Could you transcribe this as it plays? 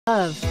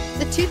Of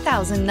the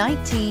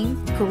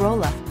 2019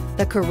 Corolla.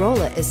 The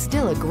Corolla is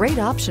still a great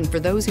option for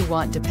those who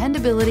want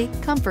dependability,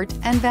 comfort,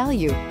 and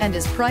value, and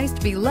is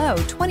priced below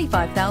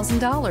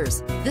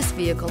 $25,000. This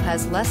vehicle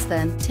has less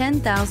than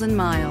 10,000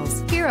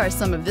 miles. Here are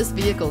some of this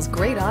vehicle's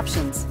great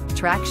options: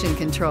 traction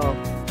control,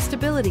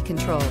 stability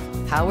control,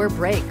 power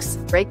brakes,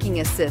 braking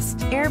assist,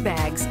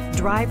 airbags,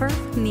 driver,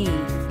 knee,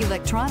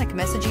 electronic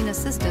messaging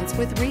assistance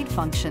with read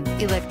function,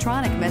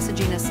 electronic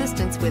messaging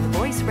assistance with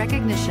voice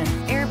recognition,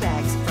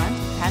 airbags, front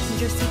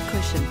passenger seat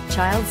cushion,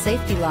 child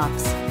safety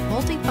locks,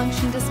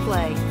 multifunction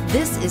display.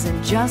 This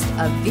isn't just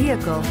a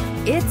vehicle,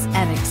 it's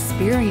an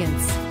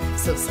experience.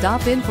 So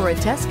stop in for a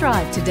test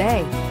drive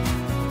today.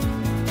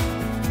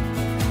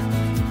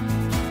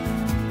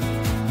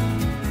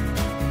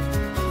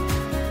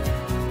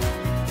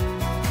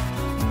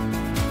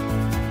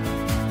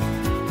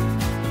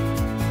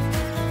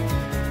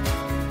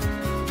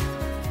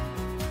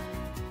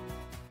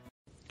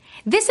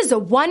 This is a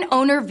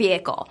one-owner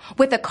vehicle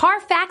with a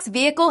CARFAX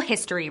Vehicle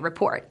History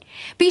Report.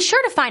 Be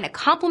sure to find a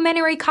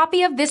complimentary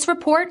copy of this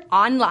report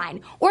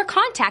online or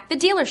contact the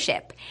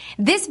dealership.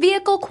 This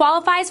vehicle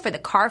qualifies for the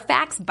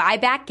CARFAX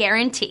Buyback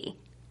Guarantee.